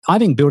I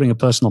think building a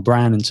personal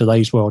brand in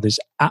today's world is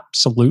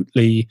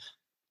absolutely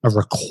a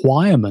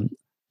requirement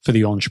for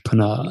the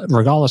entrepreneur,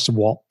 regardless of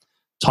what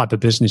type of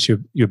business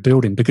you're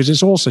building, because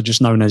it's also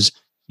just known as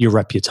your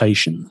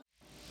reputation.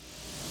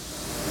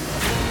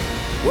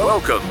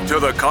 Welcome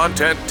to the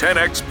Content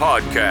 10X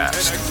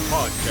Podcast,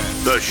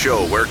 the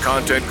show where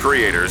content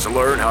creators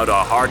learn how to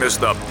harness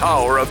the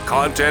power of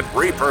content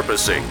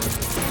repurposing.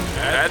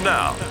 And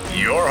now,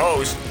 your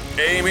host,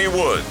 Amy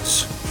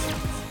Woods.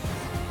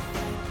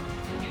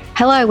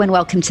 Hello and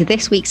welcome to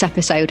this week's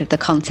episode of the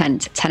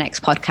Content 10X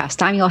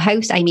Podcast. I'm your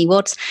host, Amy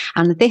Woods,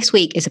 and this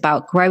week is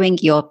about growing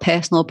your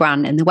personal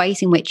brand and the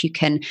ways in which you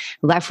can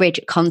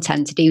leverage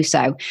content to do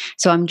so.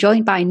 So I'm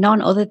joined by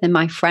none other than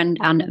my friend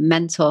and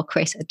mentor,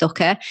 Chris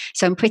Ducker.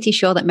 So I'm pretty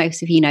sure that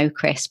most of you know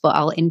Chris, but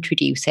I'll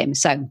introduce him.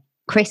 So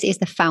Chris is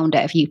the founder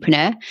of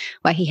Youpreneur,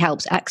 where he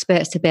helps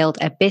experts to build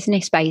a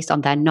business based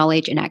on their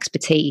knowledge and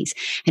expertise.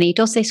 And he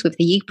does this with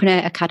the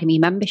Youpreneur Academy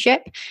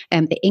membership,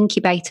 the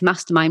Incubator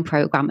Mastermind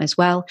program as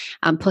well,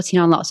 and putting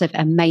on lots of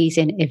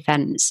amazing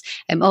events.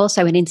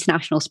 Also an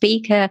international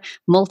speaker,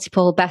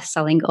 multiple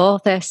best-selling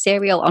author,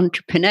 serial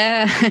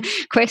entrepreneur.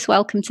 Chris,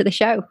 welcome to the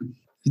show.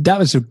 That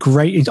was a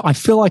great... I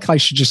feel like I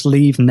should just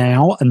leave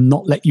now and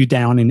not let you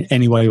down in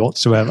any way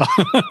whatsoever.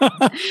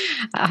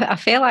 I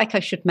feel like I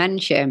should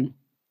mention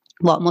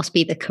what must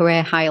be the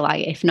career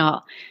highlight, if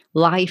not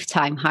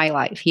lifetime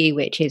highlight for you,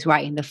 which is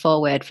writing the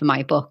foreword for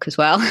my book as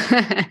well.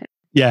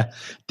 Yeah,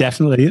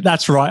 definitely.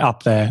 That's right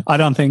up there. I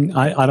don't think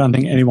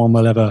anyone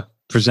will ever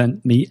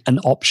present me an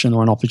option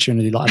or an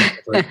opportunity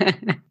like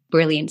that.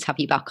 Brilliant to have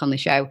you back on the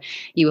show.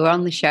 You were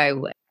on the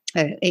show,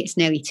 it's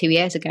nearly 2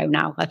 years ago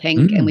now, I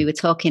think, and we were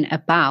talking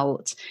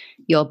about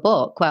your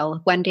book.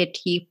 Well, when did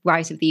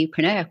Rise of the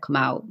Youpreneur come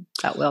out?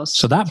 That was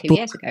 2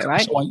 years ago,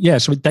 right? So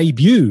it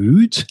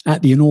debuted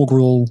at the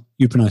inaugural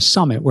Youpreneur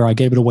Summit, where I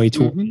gave it away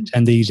to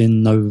attendees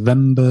in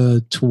November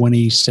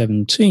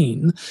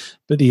 2017.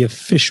 But the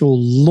official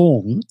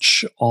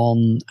launch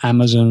on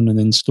Amazon and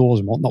in stores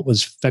and whatnot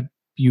was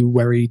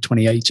February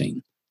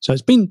 2018. So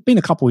it's been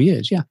a couple of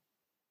years, yeah.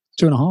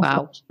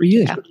 2.5, 3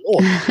 years. Yeah. Good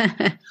Lord.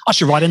 I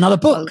should write another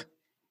book. Well,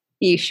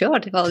 you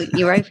should. Well,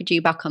 you're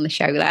overdue back on the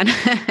show then.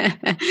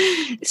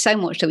 So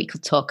much that we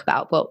could talk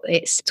about, but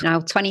it's now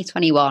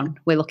 2021.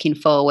 We're looking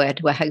forward.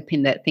 We're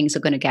hoping that things are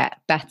going to get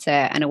better.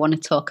 And I want to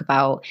talk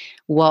about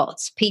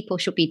what people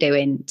should be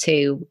doing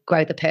to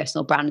grow the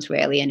personal brands,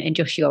 really, and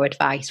just your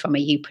advice from a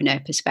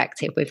Youpreneur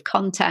perspective with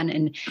content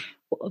and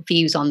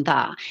views on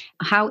that.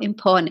 How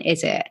important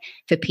is it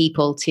for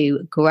people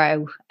to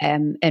grow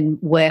and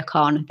work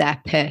on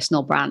their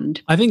personal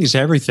brand? I think it's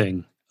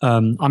everything.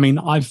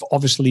 I've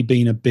obviously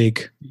been a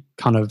big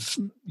kind of,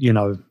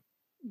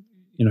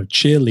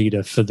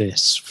 cheerleader for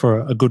this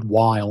for a good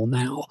while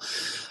now.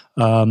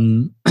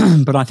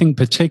 But I think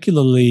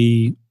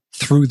particularly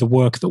through the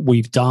work that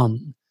we've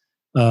done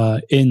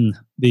in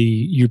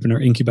the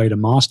Youpreneur Incubator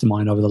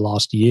Mastermind over the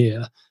last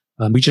year,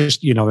 we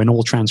just, in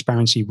all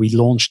transparency, we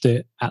launched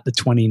it at the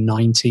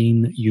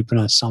 2019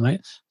 Youpreneur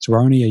Summit. So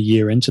we're only a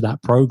year into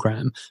that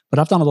program. But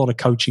I've done a lot of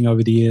coaching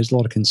over the years, a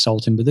lot of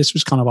consulting, but this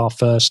was kind of our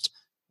first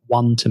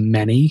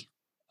one-to-many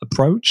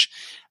approach.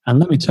 And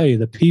let me tell you,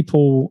 the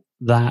people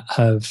that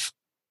have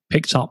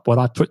picked up what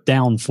I put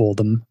down for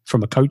them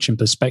from a coaching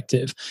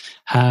perspective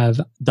have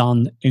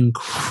done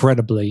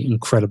incredibly,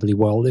 incredibly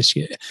well this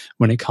year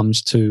when it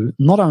comes to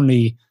not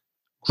only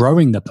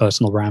growing their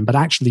personal brand, but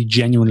actually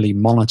genuinely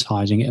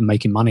monetizing it and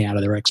making money out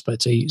of their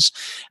expertise.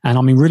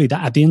 And really,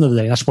 that at the end of the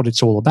day, that's what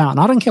it's all about. And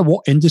I don't care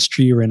what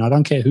industry you're in. I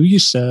don't care who you're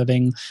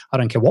serving. I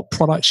don't care what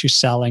products you're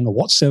selling or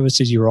what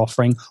services you're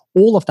offering.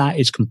 All of that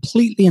is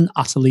completely and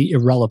utterly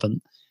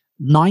irrelevant.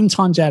 9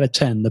 times out of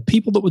 10, the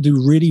people that will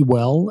do really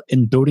well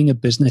in building a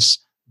business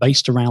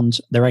based around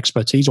their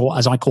expertise, or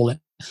as I call it,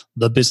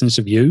 the business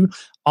of you,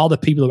 are the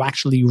people who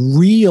actually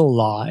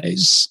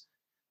realize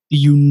the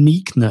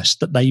uniqueness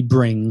that they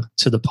bring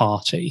to the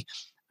party.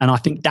 And I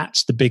think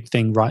that's the big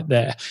thing right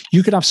there.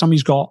 You could have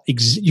somebody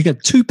who's you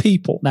get 2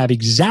 people that have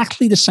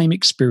exactly the same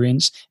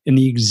experience in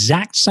the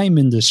exact same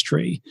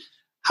industry.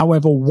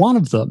 However, one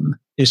of them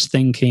is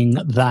thinking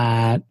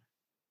that,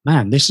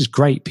 man, this is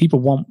great. People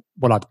want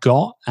what I've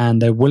got and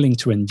they're willing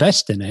to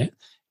invest in it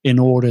in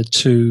order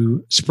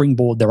to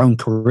springboard their own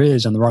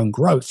careers and their own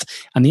growth.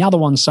 And the other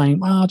one's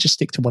saying, well, I'll just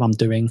stick to what I'm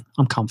doing.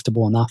 I'm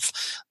comfortable enough.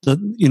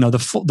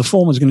 The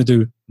former is going to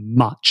do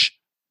much,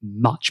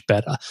 much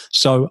better.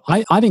 So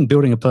I think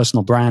building a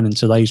personal brand in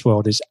today's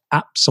world is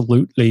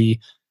absolutely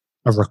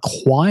a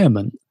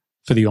requirement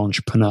for the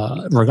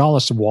entrepreneur,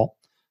 regardless of what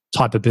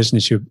type of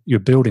business you're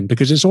building,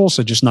 because it's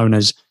also just known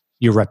as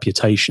your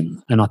reputation.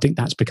 And I think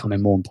that's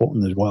becoming more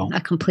important as well.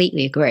 I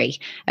completely agree.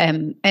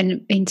 And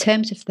in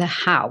terms of the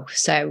how,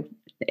 so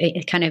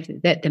it kind of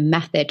the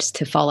methods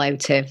to follow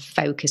to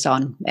focus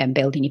on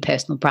building your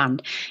personal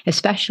brand,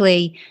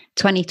 especially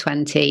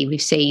 2020,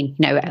 we've seen,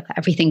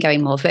 everything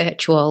going more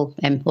virtual,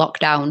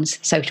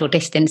 lockdowns, social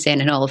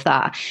distancing and all of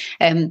that.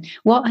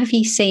 What have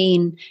you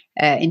seen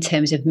in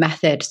terms of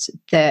methods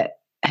that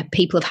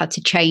people have had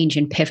to change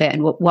and pivot,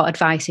 and what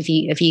advice have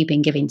you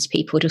been giving to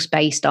people just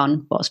based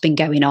on what's been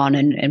going on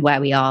and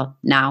where we are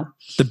now?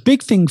 The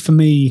big thing for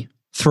me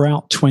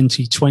throughout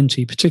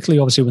 2020, particularly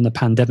obviously when the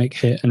pandemic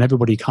hit and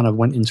everybody kind of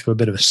went into a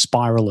bit of a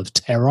spiral of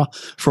terror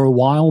for a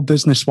while,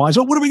 business-wise,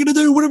 what are we going to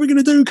do? What are we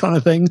going to do kind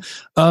of thing.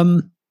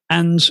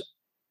 And,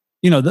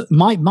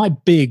 my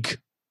big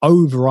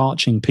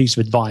overarching piece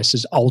of advice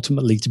has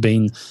ultimately to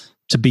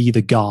be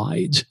the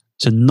guide,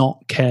 to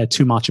not care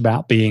too much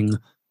about being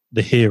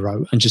the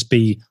hero and just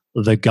be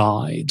the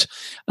guide.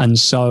 And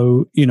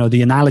so,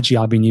 the analogy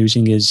I've been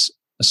using is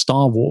a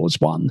Star Wars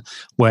one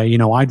where,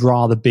 I'd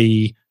rather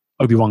be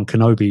Obi-Wan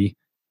Kenobi,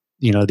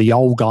 the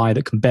old guy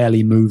that can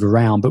barely move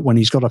around, but when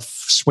he's got to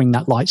swing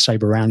that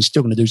lightsaber around, he's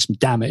still going to do some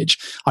damage.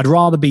 I'd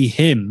rather be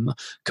him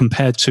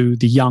compared to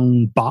the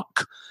young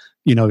buck,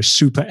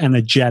 super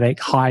energetic,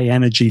 high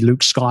energy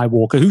Luke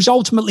Skywalker, who's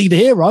ultimately the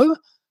hero,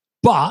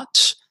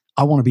 but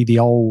I want to be the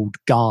old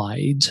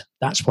guide.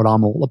 That's what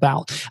I'm all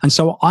about. And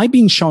so I've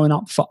been showing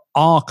up for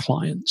our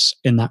clients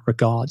in that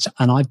regards,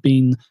 and I've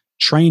been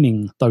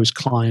training those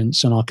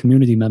clients and our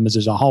community members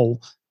as a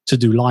whole to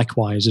do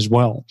likewise as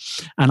well.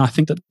 And I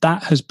think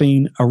that has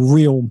been a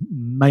real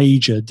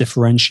major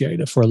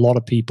differentiator for a lot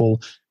of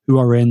people who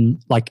are in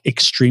like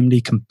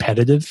extremely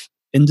competitive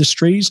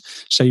industries.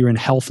 So you're in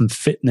health and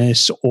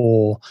fitness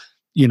or,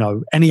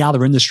 any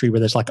other industry where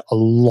there's like a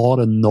lot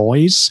of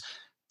noise.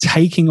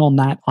 Taking on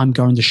that, I'm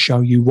going to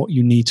show you what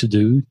you need to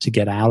do to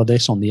get out of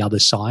this on the other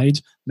side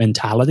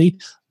mentality.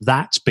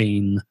 That's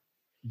been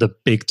the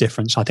big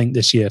difference, I think,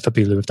 this year for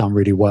people who have done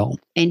really well.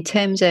 In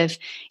terms of,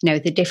 the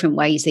different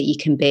ways that you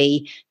can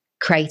be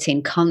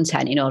creating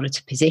content in order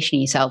to position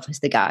yourself as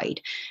the guide.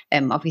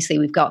 Obviously,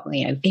 we've got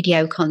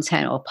video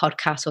content or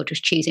podcasts, or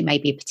just choosing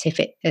maybe a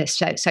specific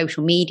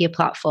social media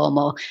platform,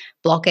 or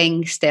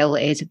blogging still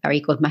is a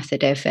very good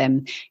method of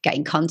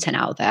getting content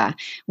out there.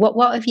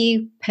 What have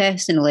you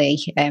personally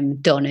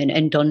done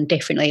and done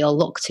differently, or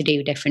look to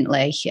do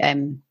differently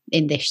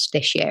in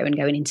this year and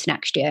going into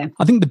next year?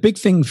 I think the big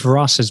thing for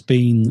us has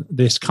been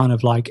this kind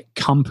of like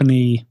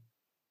company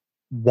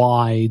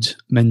wide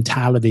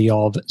mentality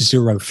of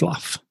zero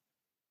fluff.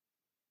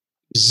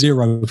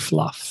 Zero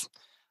fluff.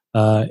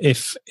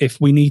 If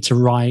we need to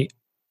write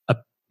a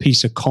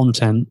piece of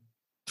content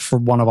for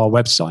one of our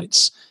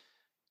websites,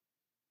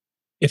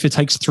 if it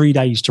takes 3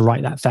 days to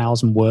write that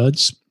 1,000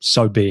 words,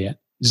 so be it.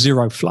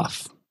 Zero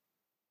fluff.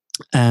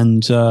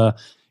 And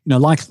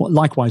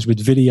likewise with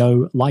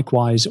video,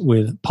 likewise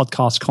with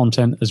podcast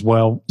content as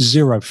well.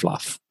 Zero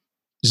fluff.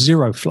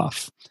 Zero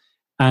fluff.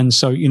 And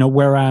so,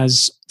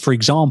 whereas, for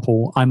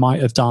example, I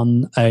might have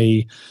done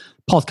a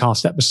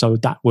podcast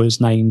episode that was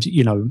named,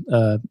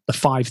 the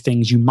 5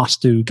 things you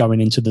must do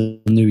going into the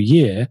new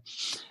year.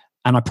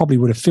 And I probably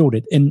would have filled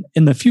it in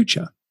the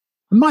future.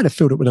 I might have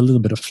filled it with a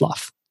little bit of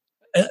fluff,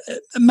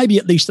 maybe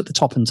at least at the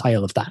top and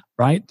tail of that,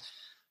 right?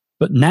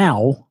 But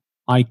now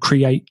I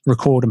create,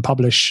 record, and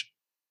publish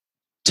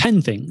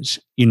 10 things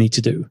you need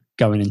to do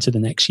going into the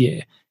next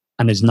year.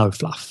 And there's no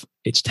fluff.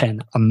 It's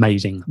 10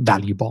 amazing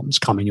value bombs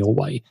coming your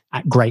way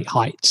at great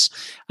heights.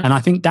 And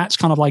I think that's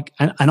kind of like,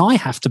 and I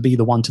have to be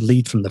the one to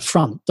lead from the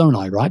front, don't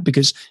I? Right?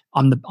 Because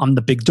I'm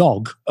the big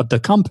dog of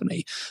the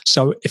company.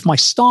 So if my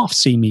staff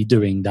see me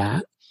doing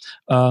that,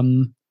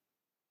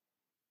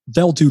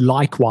 they'll do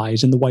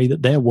likewise in the way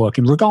that they're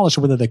working, regardless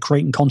of whether they're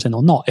creating content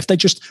or not. If they're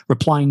just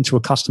replying to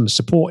a customer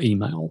support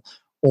email,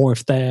 or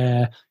if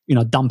they're,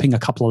 dumping a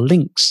couple of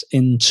links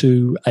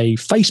into a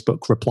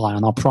Facebook reply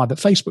on our private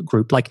Facebook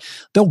group, like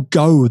they'll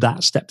go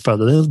that step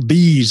further. There'll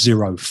be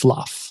zero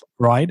fluff,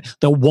 right?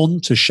 They'll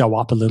want to show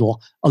up a little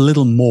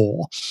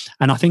more.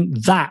 And I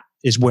think that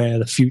is where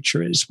the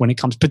future is when it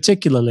comes,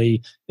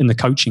 particularly in the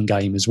coaching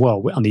game as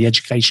well, and the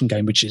education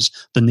game, which is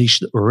the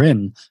niche that we're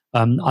in.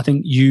 I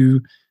think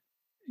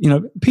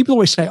people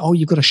always say, oh,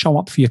 you've got to show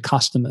up for your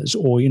customers,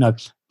 or, you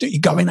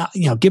go in,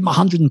 give them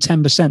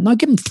 110%. No,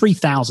 give them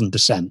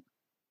 3,000%.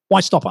 Why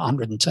stop at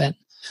 110?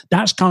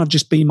 That's kind of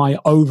just been my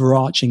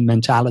overarching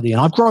mentality. And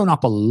I've grown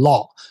up a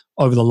lot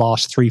over the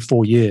last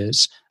 3-4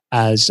 years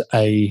as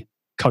a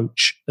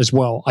coach as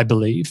well, I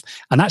believe.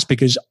 And that's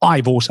because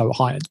I've also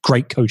hired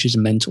great coaches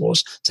and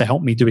mentors to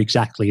help me do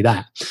exactly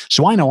that.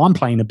 So I know I'm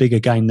playing a bigger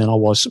game than I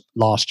was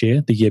last year,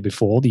 the year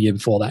before that,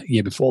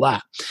 year before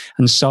that.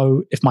 And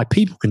so if my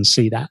people can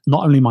see that,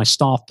 not only my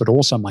staff, but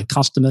also my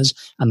customers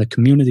and the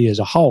community as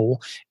a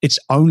whole, it's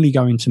only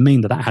going to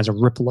mean that has a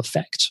ripple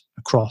effect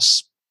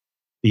across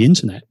the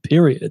internet,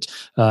 period.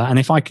 And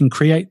if I can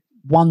create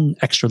one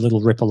extra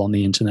little ripple on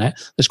the internet,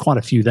 there's quite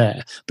a few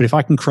there. But if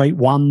I can create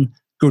one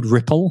good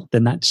ripple,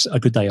 then that's a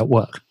good day at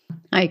work.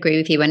 I agree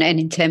with you. And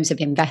in terms of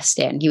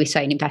investing, you were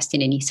saying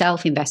investing in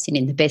yourself, investing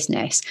in the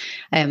business.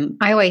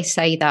 I always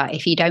say that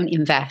if you don't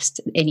invest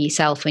in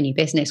yourself and your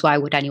business, why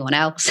would anyone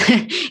else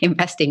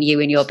invest in you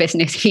and your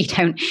business if you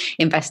don't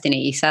invest in it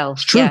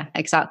yourself? True. Yeah,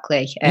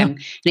 exactly.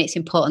 And it's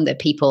important that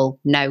people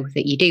know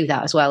that you do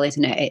that as well,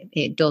 isn't it?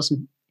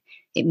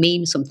 It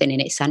means something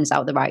and it sends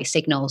out the right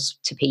signals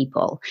to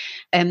people.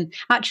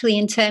 Actually,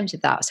 in terms of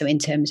that, so in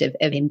terms of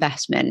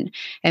investment,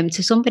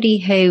 to somebody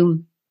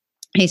who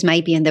is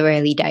maybe in the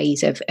early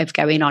days of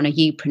going on a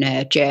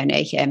youpreneur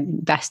journey,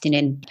 investing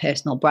in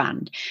personal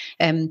brand.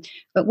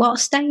 But what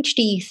stage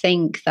do you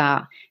think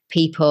that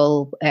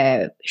people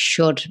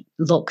should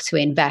look to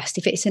invest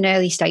if it's an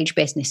early stage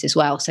business as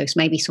well? So it's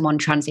maybe someone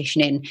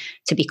transitioning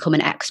to become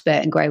an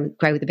expert and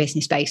grow the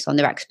business based on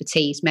their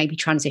expertise, maybe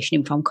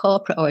transitioning from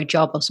corporate or a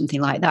job or something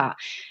like that.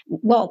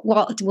 What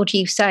would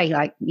you say,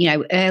 like,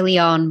 early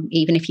on,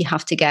 even if you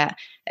have to get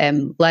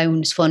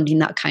loans, funding,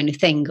 that kind of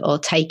thing, or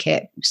take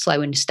it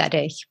slow and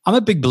steady? I'm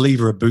a big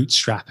believer of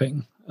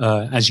bootstrapping,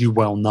 as you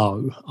well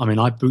know. I mean,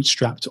 I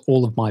bootstrapped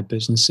all of my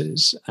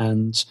businesses,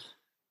 and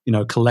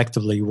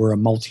collectively, we're a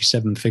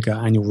multi-7-figure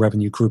annual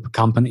revenue group of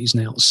companies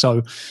now.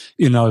 So,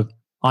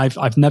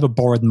 I've never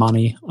borrowed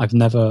money. I've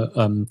never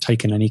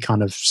taken any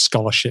kind of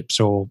scholarships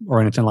or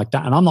anything like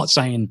that. And I'm not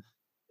saying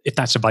if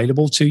that's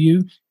available to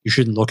you, you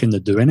shouldn't look into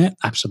doing it.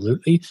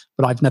 Absolutely.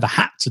 But I've never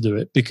had to do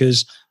it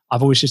because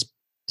I've always just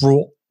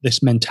brought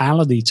this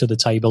mentality to the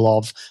table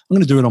of, I'm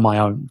going to do it on my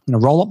own. I'm going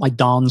to roll up my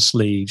darn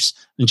sleeves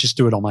and just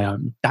do it on my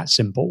own. That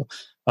simple.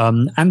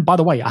 And by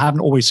the way, I haven't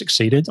always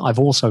succeeded. I've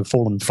also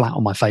fallen flat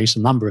on my face a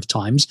number of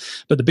times.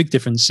 But the big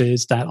difference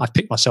is that I've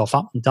picked myself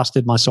up and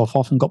dusted myself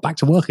off and got back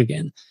to work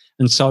again.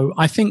 And so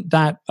I think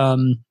that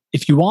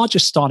if you are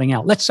just starting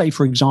out, let's say,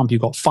 for example,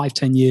 you've got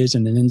 5-10 years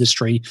in an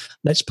industry,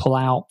 let's pull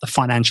out the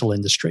financial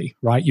industry,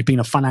 right? You've been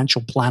a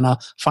financial planner,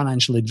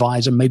 financial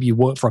advisor, maybe you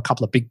work for a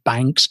couple of big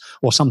banks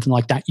or something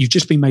like that. You've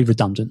just been made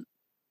redundant.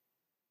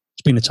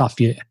 It's been a tough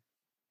year.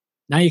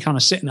 Now you're kind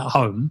of sitting at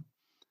home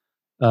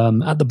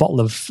at the bottom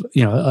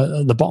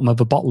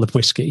of a bottle of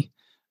whiskey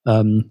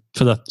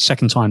for the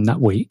second time that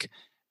week,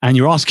 and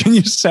you're asking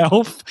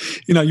yourself,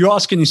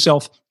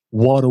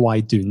 what do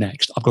I do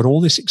next? I've got all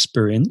this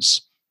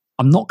experience.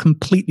 I'm not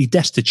completely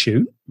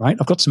destitute, right?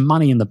 I've got some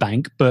money in the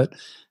bank, but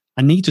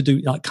I need to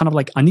do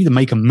I need to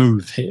make a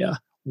move here.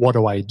 What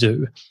do I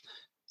do?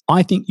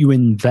 I think you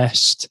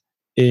invest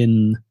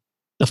in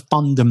the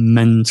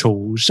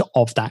fundamentals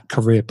of that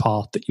career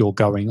path that you're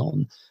going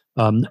on,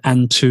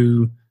 and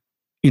to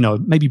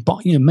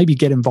maybe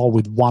get involved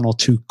with 1 or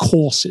 2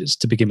 courses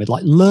to begin with,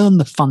 like learn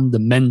the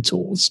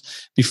fundamentals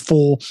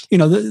before,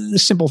 the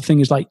simple thing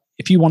is, like,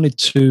 if you wanted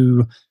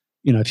to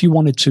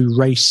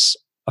race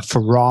a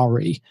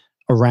Ferrari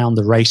around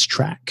the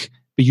racetrack,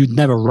 but you'd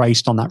never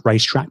raced on that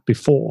racetrack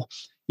before,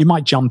 you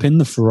might jump in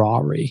the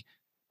Ferrari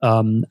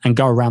and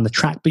go around the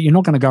track, but you're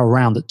not going to go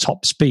around at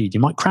top speed.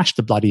 You might crash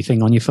the bloody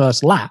thing on your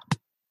first lap.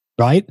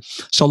 Right?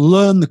 So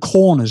learn the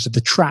corners of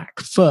the track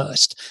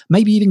first.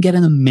 Maybe even get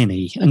in a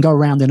Mini and go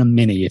around in a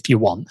Mini if you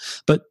want.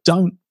 But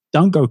don't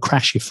go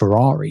crash your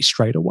Ferrari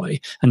straight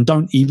away. And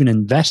don't even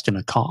invest in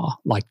a car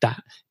like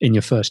that in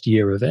your first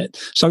year of it.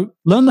 So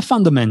learn the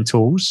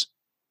fundamentals,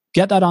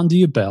 get that under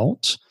your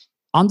belt,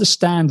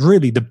 understand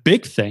really the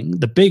big thing,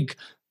 the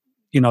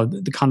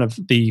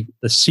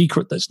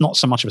secret that's not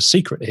so much of a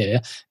secret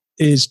here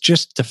is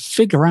just to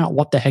figure out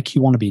what the heck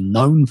you want to be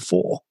known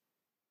for.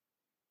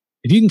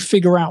 If you can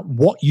figure out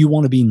what you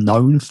want to be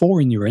known for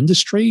in your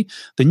industry,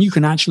 then you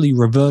can actually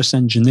reverse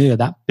engineer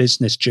that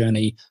business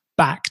journey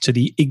back to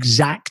the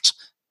exact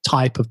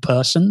type of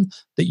person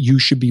that you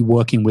should be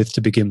working with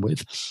to begin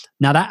with.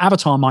 Now, that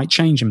avatar might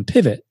change and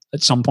pivot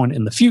at some point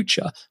in the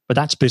future, but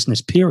that's business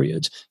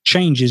period.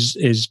 Change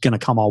is going to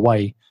come our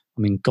way.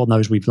 I mean, God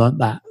knows we've learned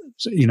that,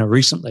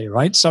 recently,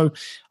 right? So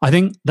I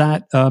think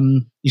that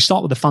you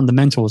start with the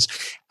fundamentals,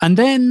 and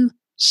then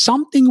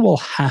something will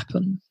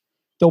happen.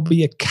 There'll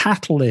be a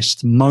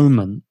catalyst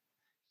moment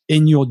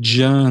in your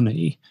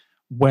journey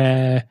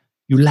where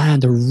you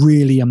land a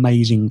really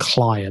amazing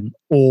client,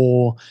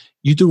 or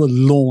you do a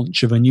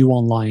launch of a new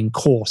online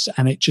course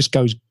and it just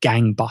goes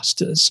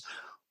gangbusters,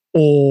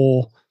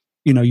 or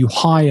you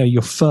hire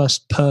your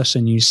first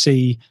person, you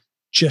see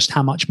just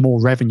how much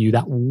more revenue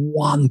that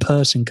one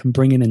person can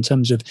bring in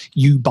terms of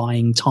you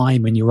buying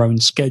time in your own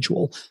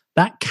schedule.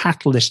 That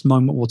catalyst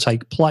moment will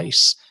take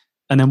place,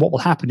 and then what will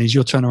happen is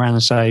you'll turn around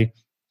and say,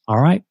 all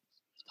right,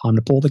 time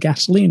to pour the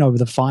gasoline over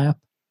the fire.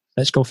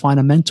 Let's go find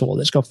a mentor.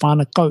 Let's go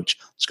find a coach.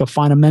 Let's go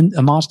find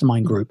a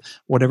mastermind group,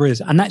 whatever it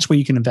is. And that's where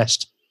you can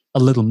invest a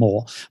little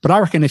more. But I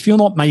reckon if you're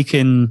not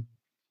making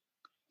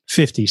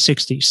 50,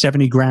 60,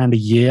 70 grand a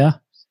year,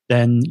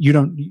 then you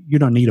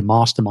don't need a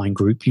mastermind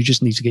group. You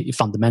just need to get your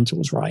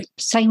fundamentals right.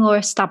 Say more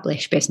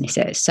established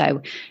businesses.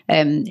 So,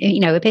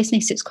 a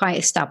business that's quite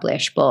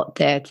established,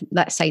 but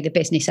let's say the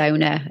business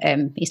owner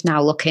is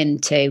now looking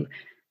to,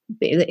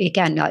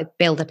 again, like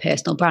build a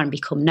personal brand,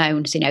 become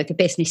known. So, the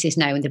business is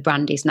known, the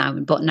brand is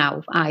known, but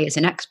now I, as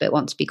an expert,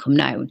 want to become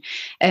known.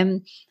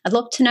 I'd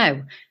love to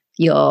know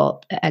your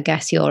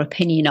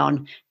opinion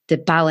on the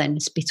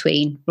balance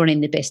between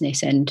running the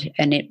business and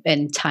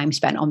time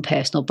spent on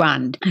personal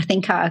brand. I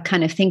think I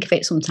kind of think of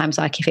it sometimes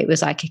like if it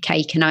was like a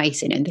cake and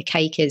icing, and the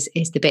cake is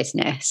the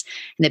business,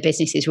 and the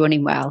business is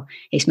running well,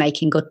 it's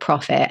making good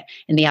profit,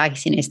 and the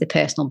icing is the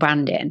personal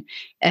branding.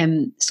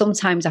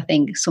 Sometimes I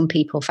think some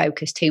people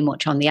focus too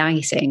much on the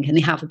icing, and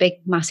they have a big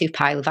massive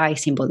pile of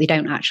icing, but they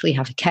don't actually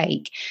have a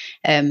cake.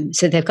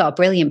 So they've got a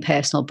brilliant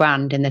personal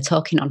brand, and they're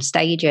talking on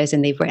stages,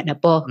 and they've written a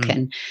book,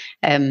 and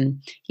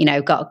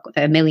got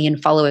 1 million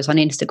followers on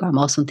Instagram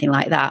or something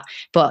like that,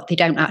 but they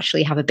don't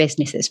actually have a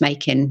business that's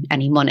making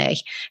any money.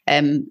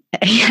 And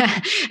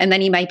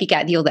then you maybe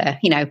get the other,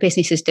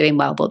 business is doing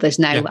well, but there's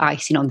no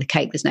icing on the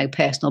cake, there's no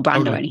personal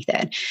brand or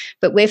anything.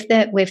 But with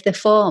the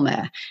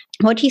former,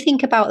 what do you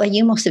think about that?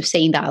 You must have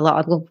seen that a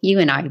lot. Well, you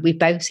and I, we've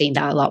both seen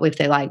that a lot with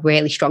the like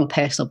really strong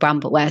personal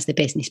brand, but where's the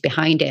business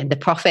behind it and the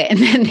profit and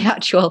then the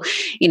actual,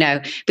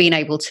 being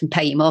able to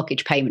pay your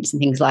mortgage payments and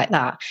things like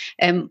that.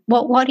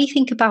 What do you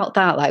think about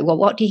that? Like,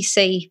 what do you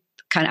see?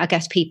 Kind of, I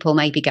guess people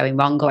may be going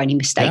wrong, or any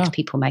mistakes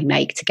people may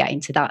make to get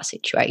into that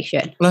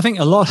situation. Well, I think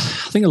a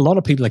lot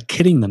of people are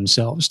kidding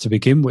themselves to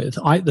begin with.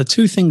 The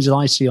two things that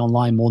I see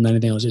online more than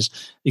anything else is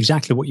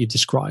exactly what you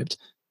described: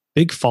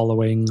 big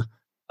following,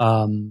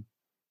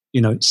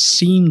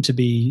 seem to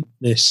be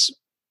this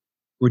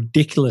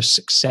ridiculous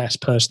success,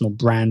 personal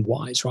brand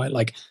wise, right?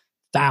 Like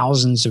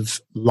thousands of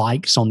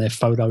likes on their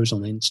photos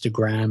on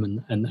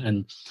Instagram,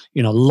 and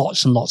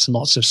lots and lots and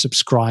lots of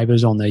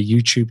subscribers on their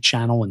YouTube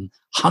channel, and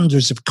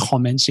hundreds of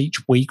comments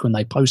each week when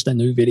they post their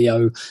new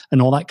video and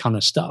all that kind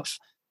of stuff.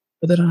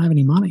 But they don't have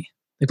any money.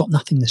 They've got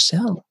nothing to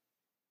sell.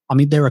 I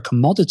mean, they're a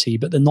commodity,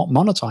 but they're not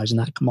monetizing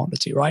that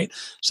commodity, right?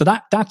 So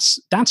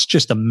that's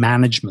just a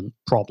management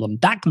problem.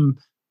 That can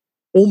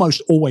almost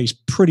always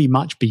pretty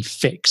much be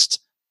fixed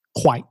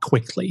quite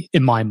quickly,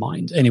 in my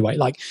mind. Anyway,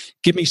 like,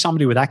 give me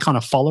somebody with that kind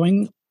of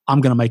following,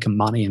 I'm going to make them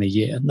money in a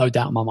year, no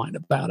doubt in my mind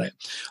about it.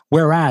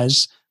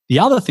 Whereas the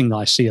other thing that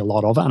I see a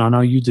lot of, and I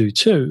know you do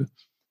too,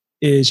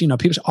 is,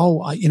 people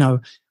say,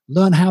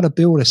 learn how to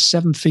build a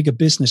 7-figure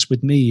business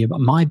with me.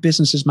 My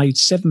business has made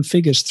 7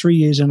 figures 3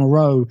 years in a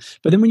row.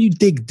 But then when you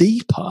dig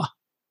deeper,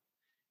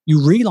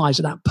 you realize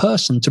that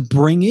person, to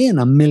bring in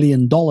 $1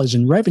 million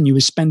in revenue,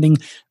 is spending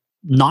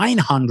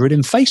 $900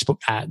 in Facebook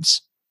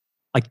ads.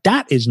 Like,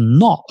 that is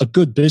not a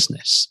good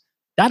business.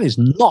 That is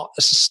not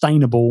a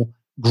sustainable,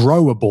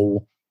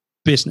 growable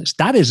business.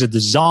 That is a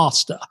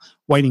disaster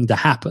waiting to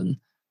happen.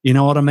 You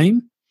know what I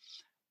mean?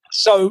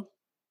 So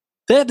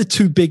they're the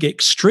two big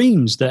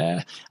extremes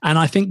there. And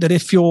I think that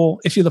if you're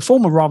the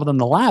former rather than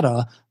the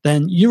latter,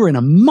 then you're in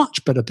a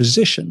much better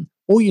position.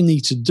 All you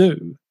need to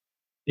do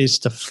is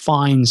to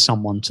find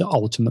someone to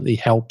ultimately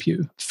help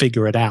you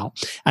figure it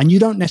out. And you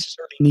don't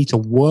necessarily need to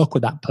work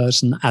with that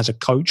person as a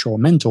coach or a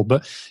mentor,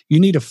 but you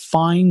need to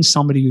find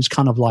somebody who's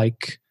kind of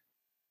like,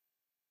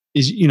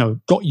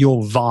 got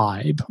your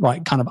vibe,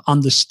 right? Kind of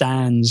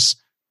understands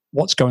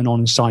what's going on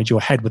inside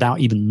your head without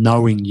even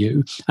knowing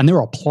you. And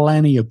there are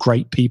plenty of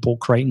great people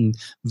creating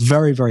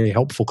very, very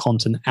helpful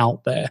content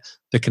out there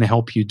that can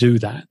help you do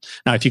that.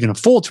 Now, if you can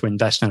afford to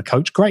invest in a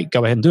coach, great,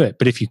 go ahead and do it.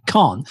 But if you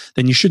can't,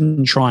 then you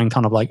shouldn't try and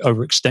kind of like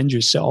overextend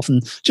yourself,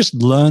 and just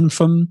learn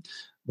from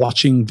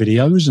watching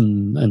videos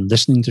and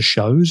listening to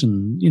shows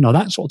and,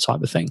 that sort of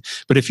type of thing.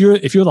 But if you're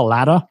the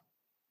latter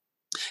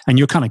and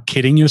you're kind of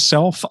kidding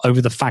yourself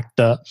over the fact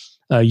that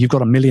you've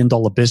got $1 million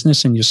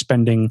business and you're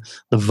spending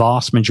the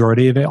vast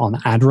majority of it on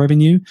ad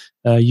revenue,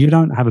 you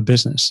don't have a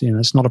business.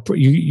 It's not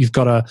you've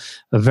got a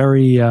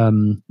very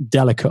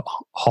delicate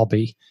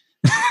hobby.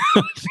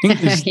 I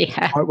think is the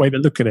right way to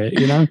look at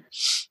it,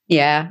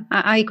 Yeah,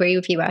 I agree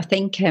with you. I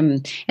think,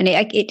 and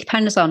it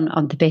depends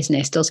on the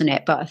business, doesn't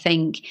it? But I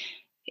think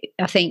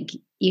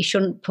you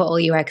shouldn't put all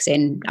your eggs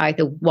in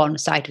either one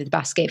side of the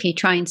basket. If you're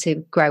trying to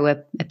grow a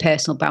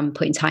personal brand,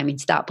 putting time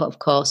into that, but of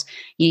course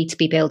you need to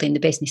be building the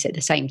business at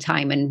the same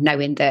time, and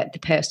knowing that the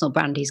personal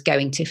brand is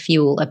going to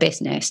fuel a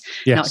business,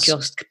 not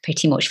just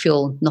pretty much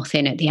fuel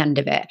nothing at the end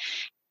of it.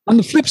 And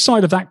the flip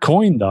side of that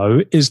coin,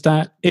 though, is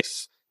that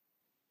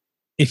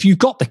if you've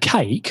got the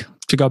cake,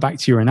 to go back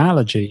to your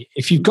analogy,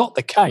 if you've got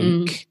the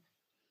cake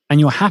and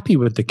you're happy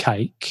with the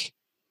cake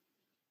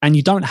and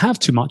you don't have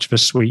too much of a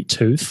sweet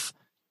tooth,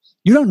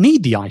 you don't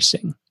need the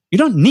icing. You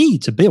don't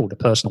need to build a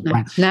personal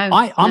brand.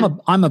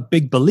 I'm a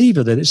big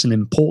believer that it's an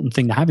important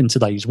thing to have in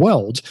today's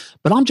world,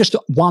 but I'm just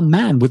one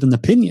man with an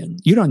opinion.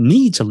 You don't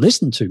need to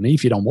listen to me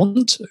if you don't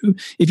want to.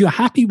 If you're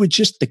happy with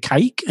just the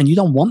cake and you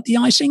don't want the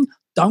icing,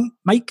 don't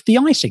make the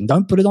icing.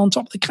 Don't put it on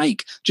top of the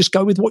cake. Just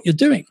go with what you're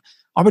doing.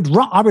 I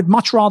would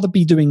much rather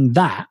be doing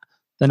that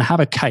than have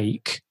a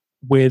cake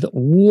with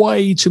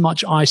way too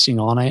much icing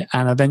on it,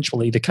 and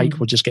eventually the cake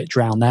will just get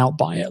drowned out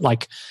by it.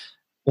 Like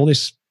all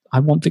this, I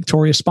want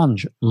Victoria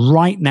Sponge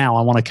right now.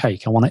 I want a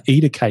cake. I want to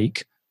eat a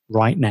cake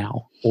right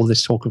now. All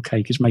this talk of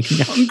cake is making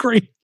me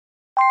hungry.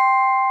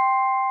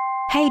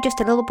 Hey,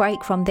 just a little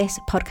break from this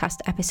podcast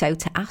episode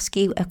to ask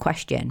you a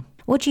question.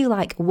 Would you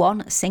like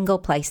one single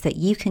place that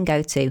you can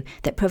go to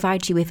that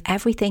provides you with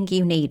everything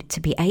you need to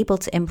be able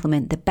to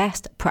implement the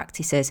best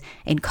practices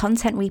in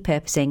content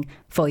repurposing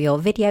for your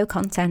video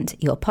content,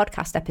 your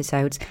podcast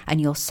episodes,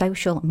 and your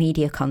social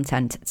media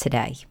content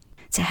today?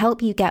 To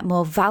help you get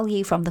more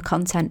value from the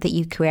content that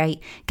you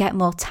create, get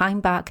more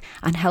time back,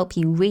 and help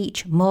you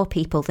reach more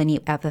people than you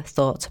ever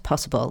thought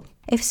possible.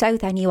 If so,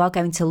 then you are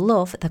going to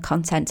love the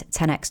Content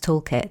 10x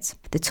Toolkit.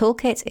 The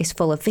toolkit is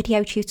full of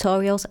video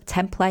tutorials,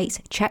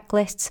 templates,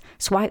 checklists,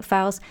 swipe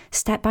files,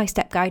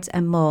 step-by-step guides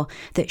and more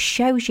that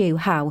shows you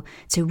how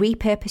to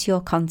repurpose your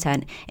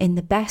content in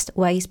the best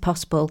ways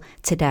possible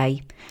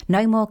today.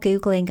 No more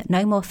Googling,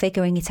 no more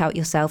figuring it out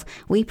yourself.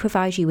 We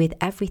provide you with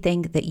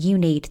everything that you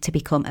need to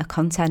become a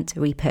content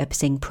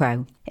repurposing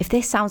pro. If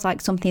this sounds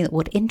like something that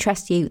would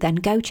interest you, then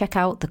go check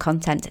out the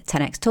Content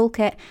 10x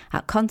Toolkit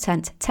at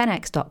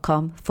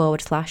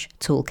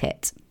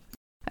content10x.com/toolkit.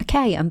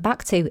 Okay, and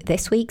back to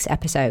this week's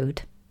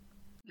episode.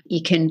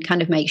 You can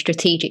kind of make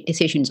strategic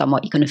decisions on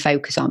what you're going to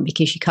focus on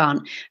because you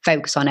can't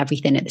focus on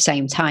everything at the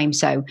same time.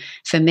 So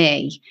for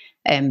me,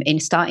 in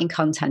starting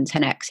Content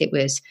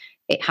 10x,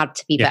 it had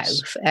to be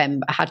both. I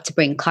had to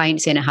bring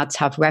clients in, I had to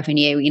have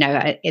revenue,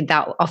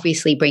 that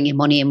obviously bringing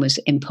money in was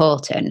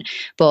important,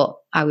 but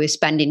I was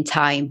spending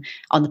time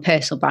on the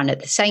personal brand at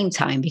the same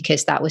time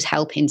because that was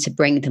helping to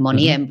bring the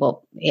money in, but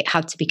it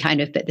had to be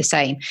kind of the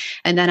same.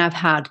 And then I've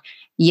had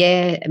a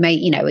year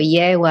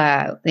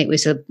where it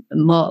was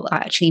more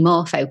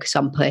focus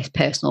on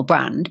personal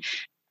brand.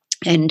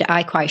 And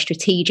I quite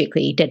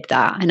strategically did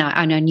that. And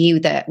I knew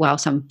that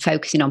whilst I'm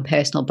focusing on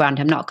personal brand,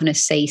 I'm not going to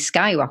see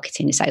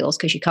skyrocketing sales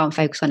because you can't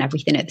focus on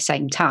everything at the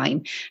same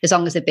time as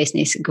long as the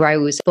business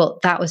grows.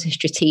 But that was a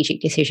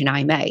strategic decision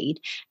I made.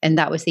 And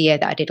that was the year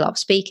that I did a lot of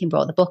speaking,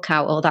 brought the book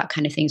out, all that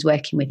kind of things,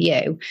 working with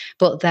you.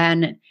 But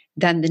then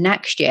the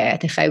next year,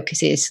 the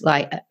focus is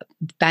like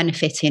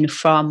benefiting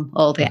from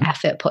all the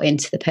effort put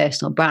into the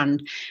personal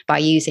brand by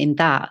using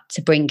that to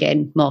bring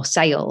in more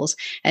sales,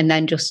 and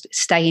then just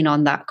staying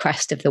on that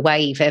crest of the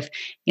wave of,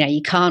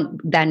 you can't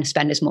then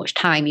spend as much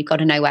time. You've got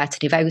to know where to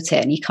devote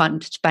it, and you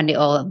can't spend it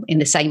all in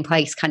the same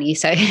place, can you?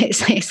 So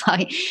it's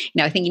like,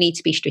 I think you need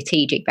to be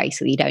strategic,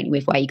 basically, don't you,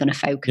 with where you're going to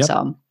focus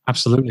on.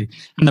 Absolutely.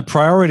 And the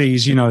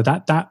priorities,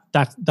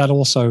 that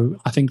also,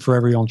 I think for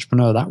every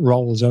entrepreneur, that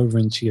rolls over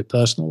into your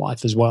personal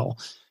life as well.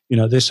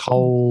 This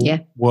whole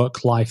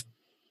work-life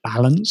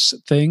balance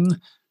thing,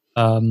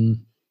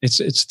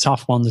 it's a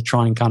tough one to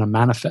try and kind of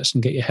manifest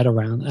and get your head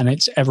around. And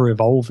it's ever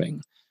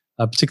evolving,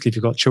 particularly if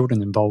you've got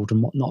children involved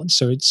and whatnot.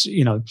 So it's,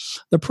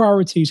 the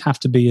priorities have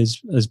to be as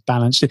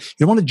balanced. You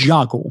don't want to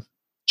juggle.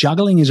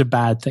 Juggling is a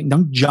bad thing.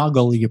 Don't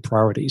juggle your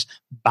priorities.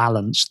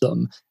 Balance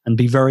them and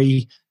be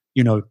very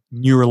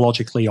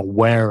neurologically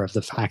aware of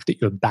the fact that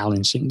you're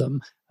balancing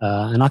them.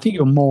 And I think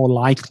you're more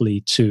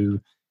likely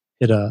to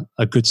hit a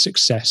good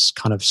success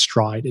kind of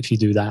stride if you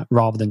do that,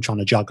 rather than trying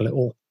to juggle it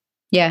all.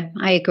 Yeah,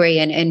 I agree.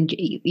 And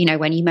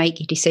when you make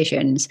your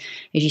decisions,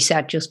 as you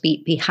said, just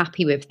be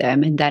happy with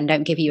them, and then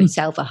don't give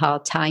yourself a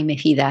hard time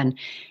if you then,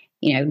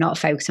 not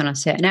focus on a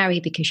certain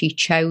area because you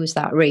chose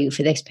that route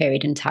for this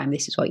period in time.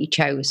 This is what you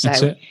chose.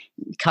 So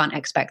you can't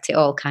expect it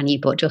all, can you?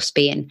 But just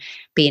being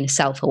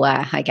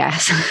self-aware, I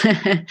guess.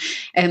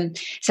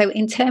 So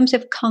in terms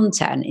of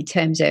content, in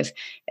terms of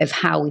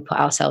how we put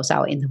ourselves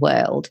out in the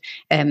world,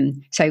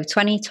 so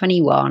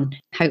 2021,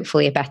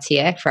 hopefully a better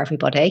year for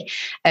everybody.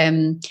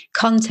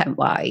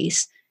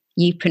 Content-wise,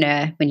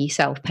 Youpreneur, when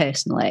yourself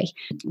personally,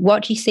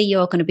 what do you see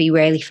you're going to be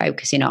really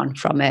focusing on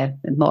from a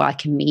more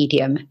like a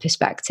medium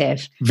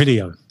perspective?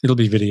 Video. It'll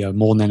be video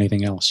more than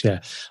anything else. Yeah.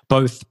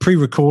 Both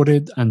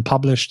pre-recorded and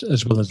published,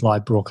 as well as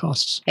live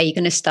broadcasts. Are you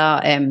going to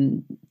start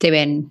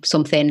doing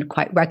something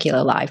quite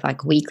regular live,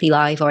 like weekly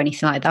live or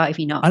anything like that? If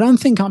you're not, I don't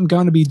think I'm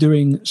going to be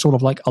doing sort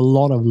of like a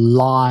lot of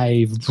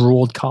live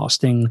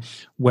broadcasting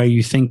where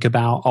you think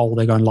about,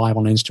 they're going live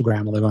on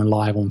Instagram or they're going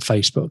live on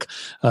Facebook.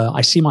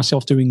 I see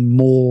myself doing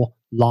more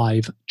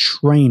live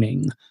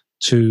training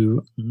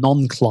to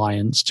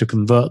non-clients to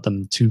convert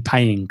them to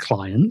paying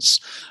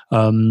clients.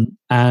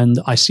 And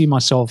I see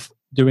myself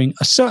doing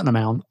a certain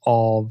amount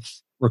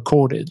of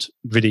recorded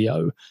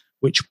video,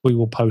 which we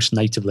will post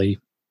natively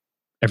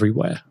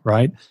everywhere,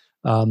 right?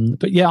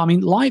 But yeah, I mean,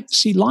 live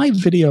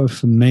video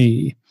for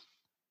me,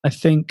 I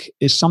think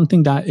is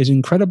something that is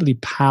incredibly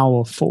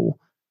powerful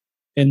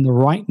in the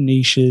right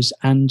niches,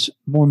 and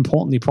more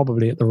importantly,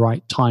 probably at the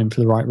right time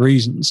for the right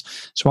reasons.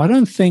 So I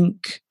don't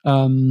think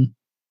a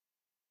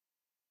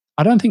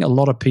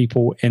lot of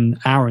people in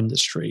our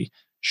industry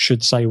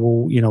should say,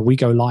 well, we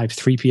go live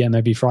 3 p.m.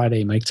 every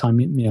Friday, make time,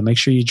 make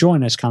sure you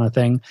join us, kind of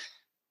thing.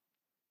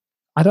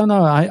 I don't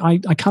know. I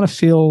kind of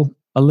feel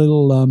a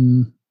little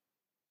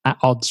at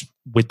odds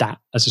with that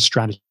as a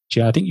strategy.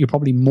 I think you're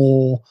probably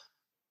more.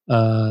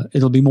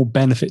 It'll be more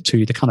benefit to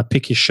you to kind of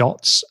pick your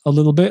shots a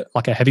little bit,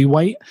 like a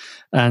heavyweight,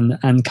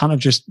 and kind of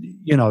just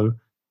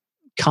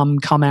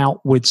come out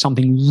with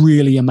something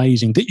really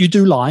amazing that you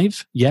do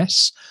live.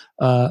 Yes,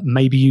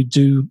 maybe you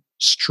do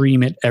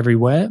stream it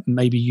everywhere.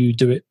 Maybe you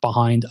do it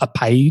behind a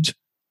paid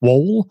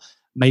wall.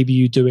 Maybe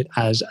you do it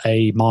as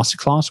a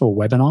masterclass or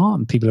a webinar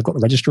and people have got to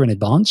register in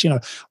advance.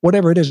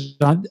 Whatever it is,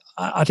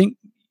 I think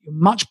you're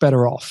much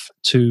better off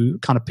to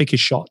kind of pick your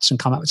shots and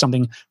come up with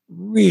something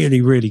really,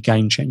 really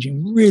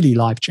game-changing, really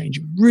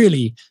life-changing,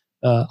 really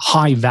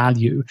high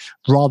value,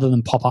 rather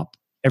than pop up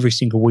every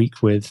single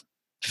week with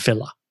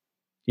filler,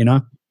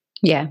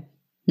 Yeah.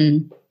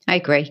 I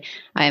agree.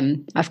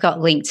 I've got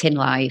LinkedIn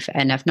Live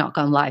and I've not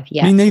gone live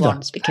yet. Me neither.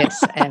 Once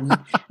because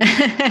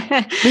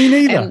Me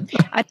neither.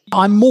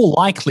 I'm more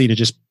likely to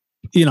just,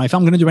 if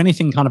I'm going to do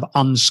anything kind of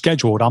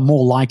unscheduled, I'm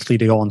more likely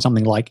to go on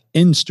something like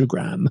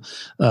Instagram,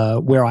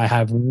 where I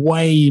have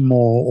way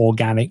more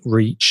organic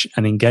reach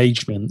and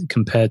engagement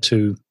compared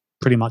to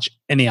pretty much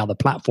any other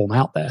platform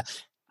out there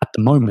at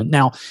the moment.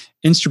 Now,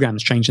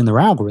 Instagram's changing their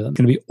algorithm.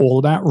 It's going to be all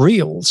about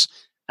Reels.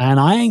 And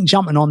I ain't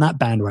jumping on that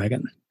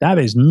bandwagon. That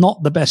is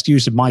not the best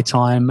use of my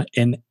time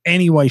in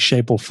any way,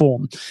 shape, or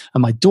form.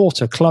 And my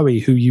daughter, Chloe,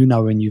 who you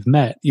know and you've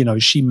met,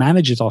 she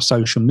manages our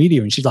social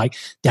media. And she's like,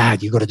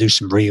 Dad, you got to do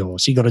some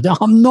Reels. You got to do.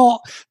 I'm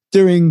not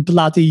doing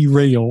bloody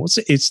Reels.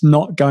 It's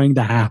not going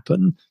to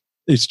happen.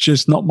 It's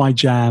just not my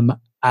jam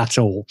at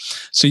all.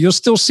 So you'll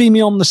still see me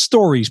on the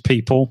stories,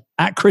 people,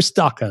 at Chris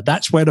Ducker.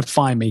 That's where to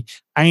find me.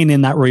 I ain't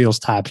in that Reels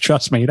tab.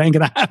 Trust me, it ain't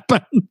gonna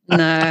happen.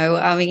 No,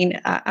 I mean,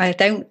 I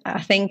don't.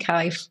 I think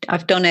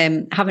I've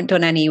done haven't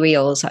done any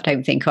Reels. I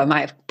don't think, or I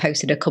might have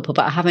posted a couple,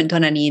 but I haven't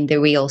done any in the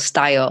Reel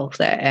style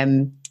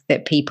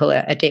that people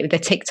are doing. The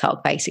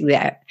TikTok, basically,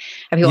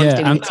 everyone's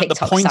doing the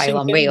TikTok style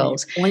on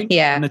Reels.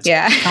 Yeah.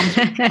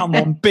 Come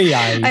on,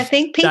 behave. I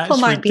think people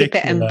might be a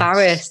bit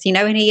embarrassed, in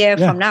a year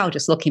from now,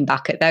 just looking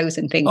back at those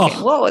and thinking,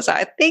 what was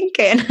I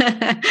thinking?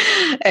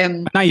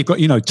 Now you've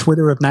got,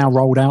 Twitter have now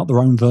rolled out their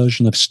own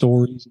version of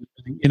stories.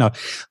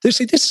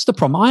 This is the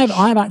problem.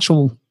 I have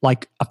actual,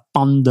 like, a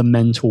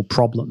fundamental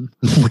problem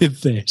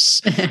with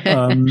this.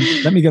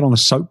 Let me get on a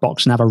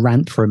soapbox and have a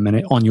rant for a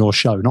minute on your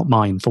show, not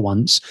mine for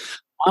once.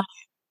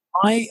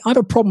 I have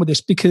a problem with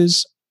this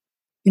because,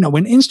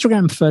 when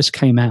Instagram first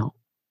came out,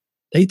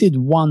 they did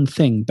one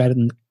thing better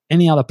than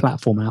any other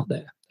platform out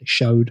there. They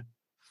showed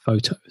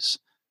photos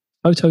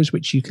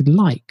which you could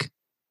like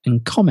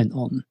and comment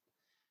on.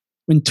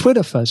 When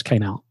Twitter first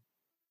came out,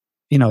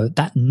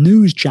 that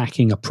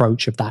newsjacking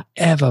approach of that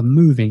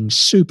ever-moving,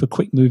 super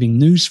quick-moving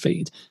news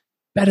feed,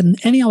 better than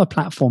any other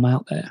platform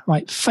out there,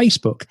 right?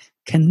 Facebook,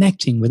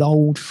 connecting with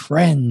old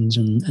friends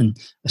and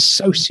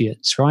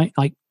associates, right?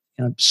 Like,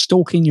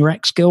 stalking your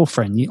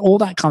ex-girlfriend, all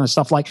that kind of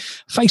stuff. Like,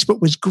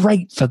 Facebook was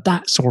great for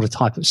that sort of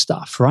type of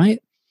stuff,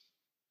 right?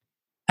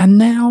 And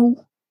now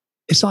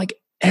it's like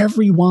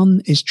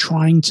everyone is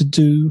trying to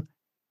do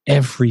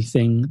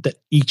everything that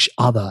each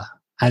other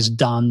has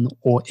done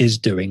or is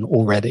doing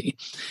already.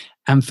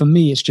 And for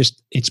me,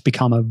 it's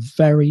become a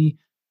very,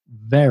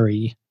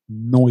 very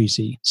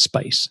noisy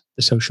space,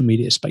 the social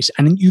media space.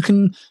 And you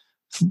can,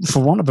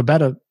 for want of a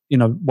better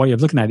way of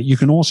looking at it, you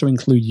can also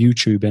include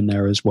YouTube in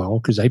there as well,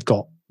 because they've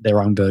got their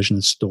own version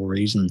of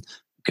stories and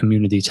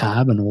community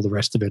tab and all the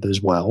rest of it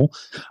as well.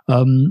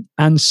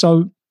 And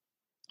so,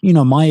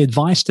 my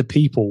advice to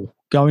people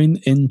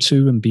going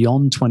into and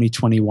beyond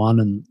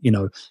 2021 and,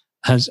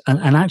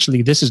 and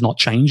actually this has not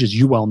changed, as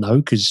you well know,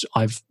 because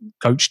I've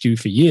coached you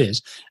for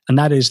years, and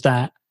that is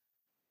that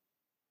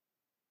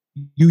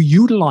you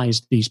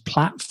utilize these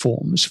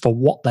platforms for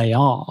what they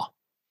are,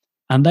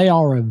 and they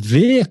are a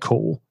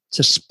vehicle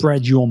to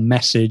spread your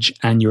message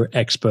and your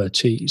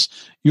expertise.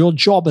 Your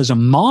job as a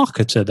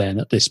marketer then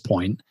at this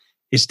point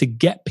is to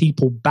get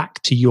people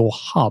back to your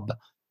hub,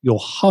 your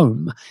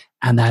home.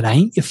 And that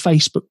ain't your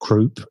Facebook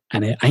group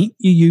and it ain't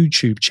your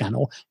YouTube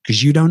channel,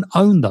 because you don't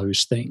own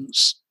those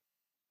things.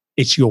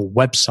 It's your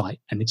website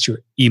and it's your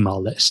email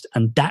list.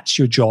 And that's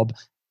your job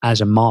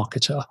as a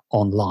marketer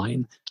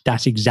online.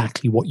 That's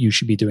exactly what you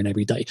should be doing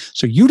every day.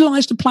 So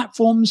utilize the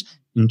platforms,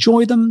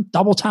 enjoy them,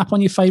 double tap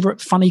on your favorite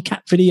funny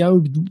cat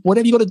video,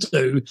 whatever you got to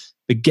do,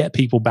 but get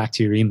people back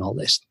to your email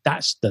list.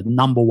 That's the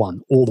number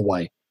one all the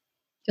way.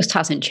 Just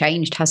hasn't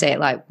changed, has it?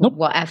 Like, nope.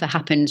 Whatever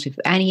happens with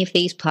any of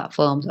these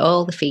platforms,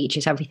 all the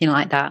features, everything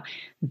like that,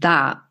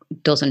 that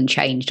doesn't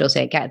change, does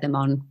it? Get them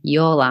on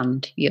your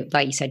land,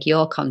 like you said,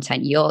 your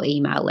content, your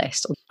email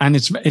list. And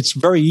it's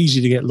very easy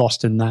to get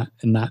lost in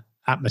that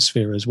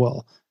atmosphere as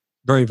well.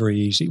 Very, very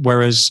easy.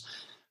 Whereas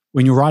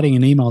when you're writing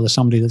an email to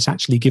somebody that's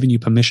actually given you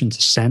permission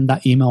to send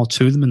that email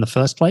to them in the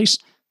first place,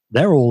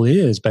 they're all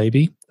ears,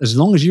 baby. As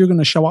long as you're going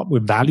to show up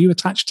with value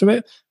attached to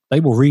it, they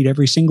will read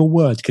every single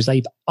word because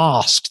they've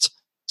asked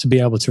to be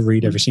able to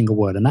read every single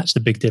word. And that's the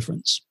big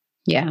difference.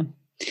 Yeah.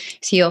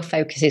 So your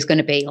focus is going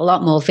to be a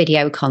lot more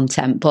video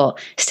content, but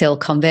still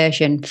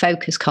conversion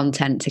focused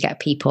content to get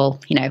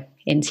people,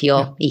 into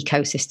your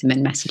ecosystem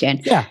and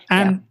messaging. Yeah.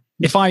 And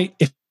if I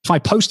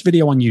post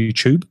video on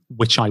YouTube,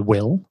 which I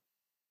will,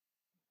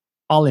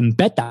 I'll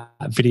embed that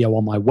video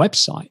on my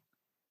website.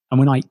 And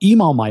when I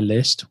email my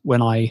list,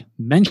 when I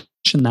mention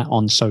that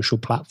on social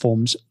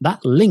platforms,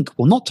 that link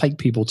will not take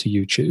people to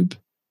YouTube.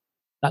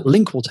 That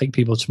link will take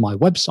people to my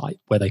website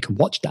where they can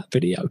watch that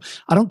video.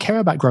 I don't care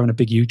about growing a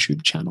big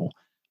YouTube channel,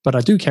 but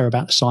I do care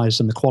about the size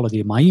and the quality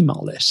of my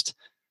email list.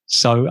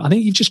 So I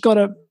think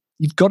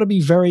you've got to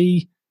be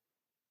very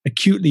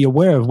acutely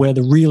aware of where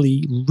the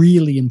really,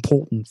 really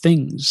important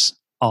things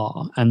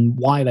are and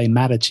why they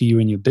matter to you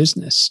in your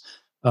business.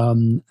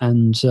 I'm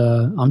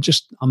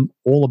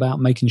all about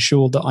making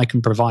sure that I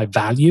can provide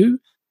value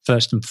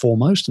first and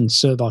foremost and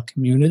serve our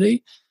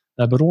community.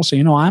 But also,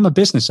 I am a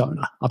business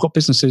owner. I've got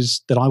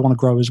businesses that I want to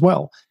grow as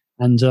well.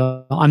 And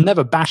I'm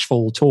never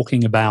bashful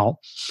talking about,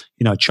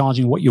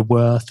 charging what you're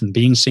worth and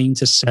being seen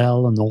to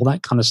sell and all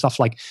that kind of stuff.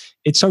 Like,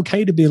 it's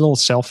okay to be a little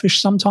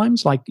selfish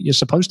sometimes. Like, you're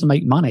supposed to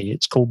make money.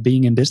 It's called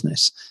being in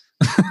business.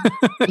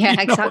 Yeah,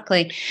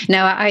 exactly. No,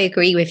 I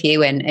agree with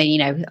you. And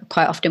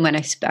quite often when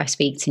I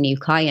speak to new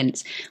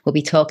clients, we'll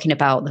be talking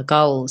about the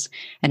goals.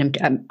 And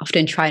I'm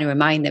often trying to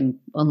remind them,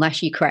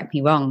 unless you correct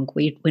me wrong,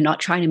 we're not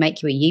trying to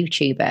make you a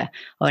YouTuber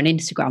or an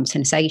Instagram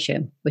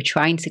sensation. We're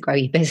trying to grow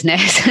your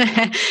business.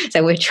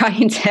 So we're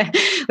trying,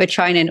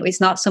 and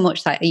it's not so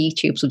much like a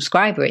YouTube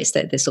subscriber, it's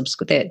that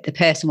the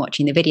person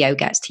watching the video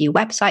gets to your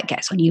website,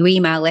 gets on your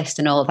email list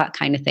and all of that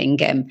kind of thing.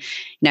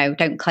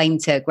 Don't claim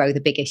to grow the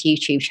biggest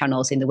YouTube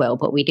channels in the world,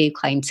 but we do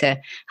claim to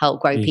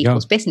help grow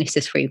people's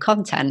businesses through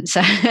content.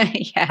 So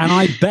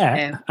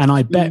yeah. And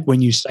I bet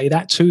when you say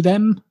that to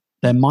them,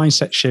 their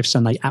mindset shifts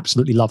and they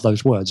absolutely love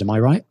those words. Am I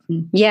right?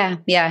 Yeah.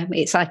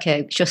 It's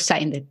like just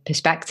setting the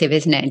perspective,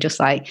 isn't it? And just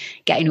like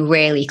getting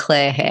really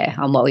clear here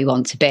on what we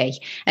want to be.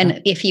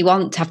 And if you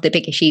want to have the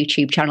biggest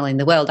YouTube channel in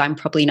the world,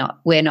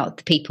 we're not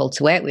the people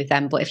to work with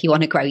them. But if you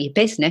want to grow your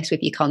business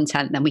with your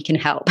content, then we can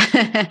help.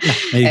 There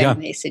you go.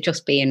 It's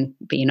just being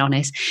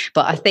honest.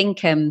 But I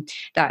think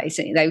that is,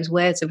 those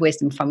words of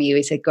wisdom from you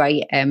is a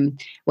great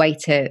way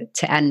to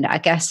end. I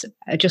guess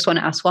I just want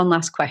to ask one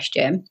last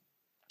question,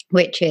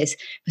 which is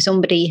for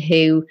somebody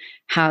who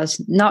has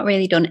not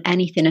really done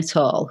anything at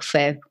all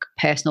for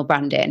personal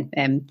branding,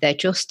 they're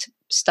just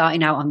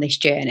starting out on this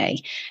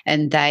journey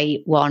and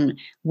they want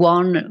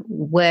one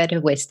word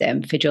of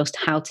wisdom for just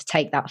how to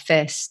take that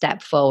first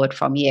step forward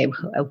from you.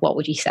 What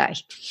would you say?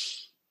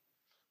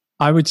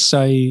 I would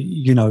say,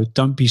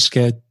 don't be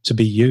scared to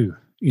be you.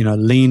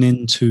 Lean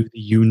into the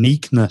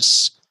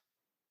uniqueness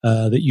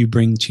that you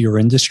bring to your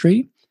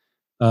industry.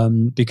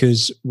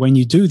 Because when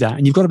you do that,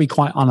 and you've got to be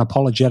quite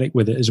unapologetic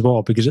with it as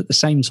well, because at the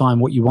same time,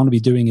 what you want to be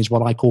doing is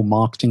what I call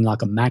marketing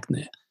like a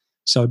magnet.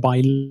 So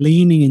by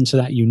leaning into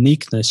that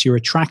uniqueness, you're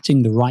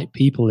attracting the right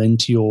people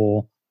into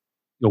your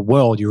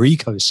world, your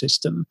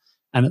ecosystem.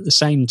 And at the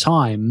same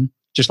time,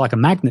 just like a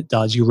magnet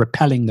does, you're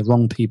repelling the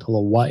wrong people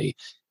away.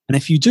 And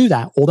if you do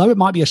that, although it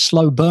might be a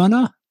slow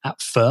burner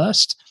at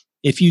first,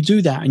 if you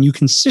do that and you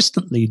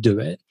consistently do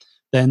it,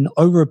 then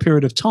over a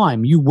period of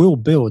time, you will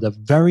build a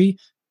very,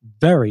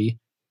 very,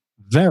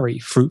 very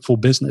fruitful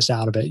business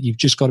out of it. You've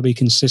just got to be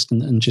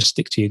consistent and just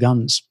stick to your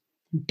guns.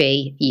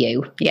 Be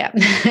you. Yeah.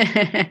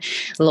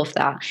 Love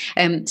that.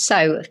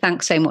 So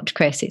thanks so much,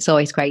 Chris. It's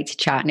always great to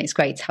chat and it's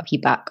great to have you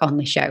back on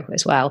the show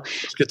as well.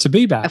 It's good to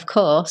be back. Of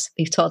course,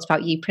 we've talked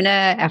about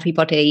Youpreneur.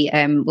 Everybody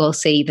will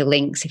see the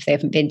links if they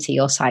haven't been to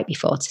your site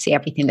before to see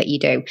everything that you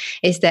do.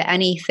 Is there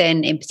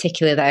anything in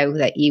particular though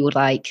that you would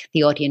like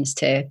the audience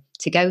to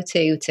go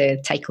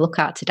to take a look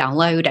at, to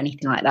download,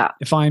 anything like that?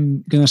 If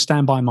I'm going to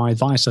stand by my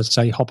advice, I'd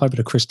say hop over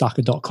to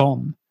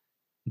chrisducker.com,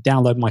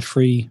 download my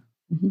free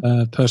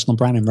personal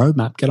branding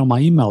roadmap, get on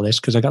my email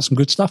list because I got some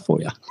good stuff for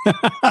you.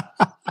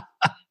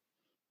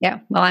 Yeah,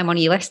 well, I'm on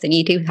your list and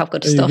you do have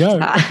good stuff.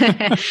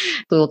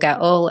 We will get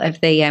all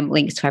of the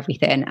links to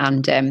everything.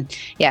 And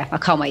I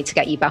can't wait to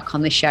get you back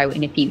on the show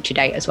in a future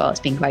date as well. It's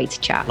been great to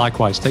chat.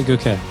 Likewise, take good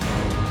care.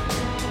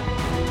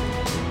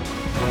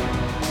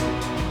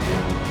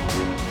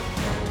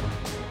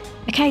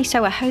 Okay,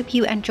 so I hope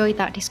you enjoyed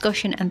that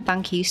discussion and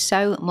thank you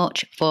so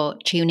much for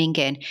tuning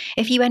in.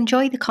 If you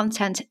enjoy the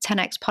Content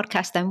 10X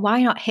podcast, then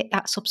why not hit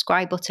that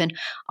subscribe button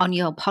on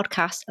your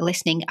podcast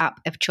listening app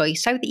of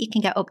choice so that you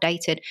can get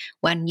updated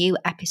when new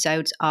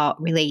episodes are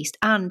released.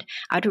 And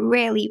I'd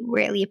really,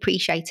 really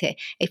appreciate it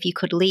if you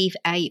could leave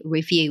a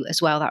review as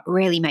well. That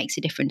really makes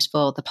a difference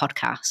for the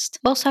podcast.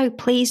 Also,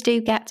 please do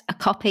get a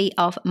copy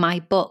of my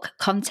book,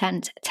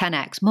 Content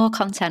 10X, More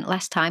Content,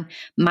 Less Time,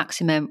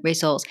 Maximum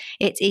Results.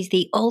 It is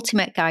the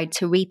ultimate guide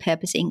to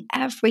repurposing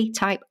every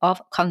type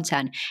of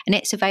content, and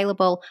it's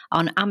available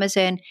on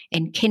Amazon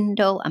in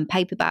Kindle and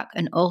paperback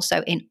and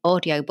also in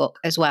audiobook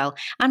as well.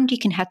 And you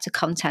can head to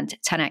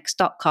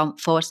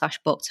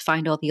content10x.com/book to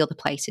find all the other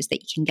places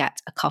that you can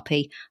get a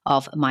copy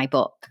of my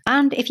book.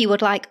 And if you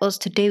would like us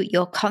to do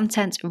your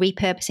content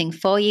repurposing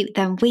for you,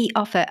 then we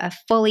offer a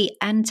fully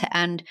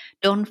end-to-end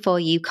done for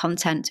you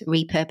content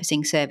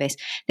repurposing service.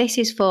 This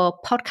is for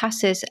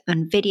podcasters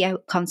and video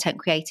content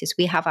creators.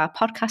 We have our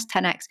Podcast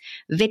 10X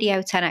video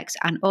Video 10x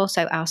and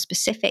also our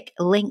specific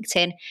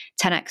LinkedIn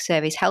 10x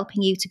service,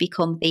 helping you to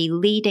become the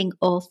leading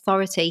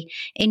authority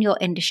in your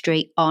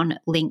industry on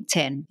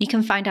LinkedIn. You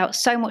can find out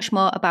so much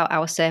more about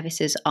our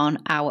services on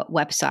our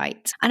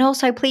website. And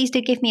also, please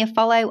do give me a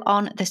follow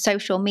on the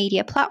social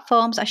media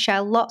platforms. I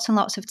share lots and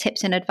lots of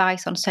tips and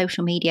advice on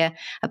social media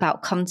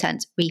about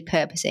content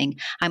repurposing.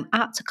 I'm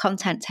at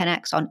Content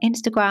 10x on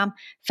Instagram,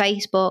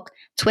 Facebook,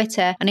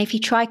 Twitter. And if you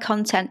try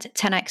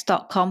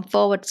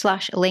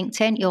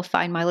content10x.com/LinkedIn, you'll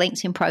find my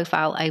LinkedIn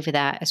profile over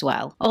there as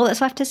well. All that's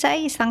left to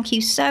say is thank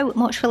you so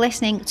much for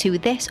listening to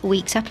this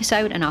week's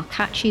episode, and I'll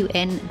catch you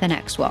in the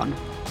next one.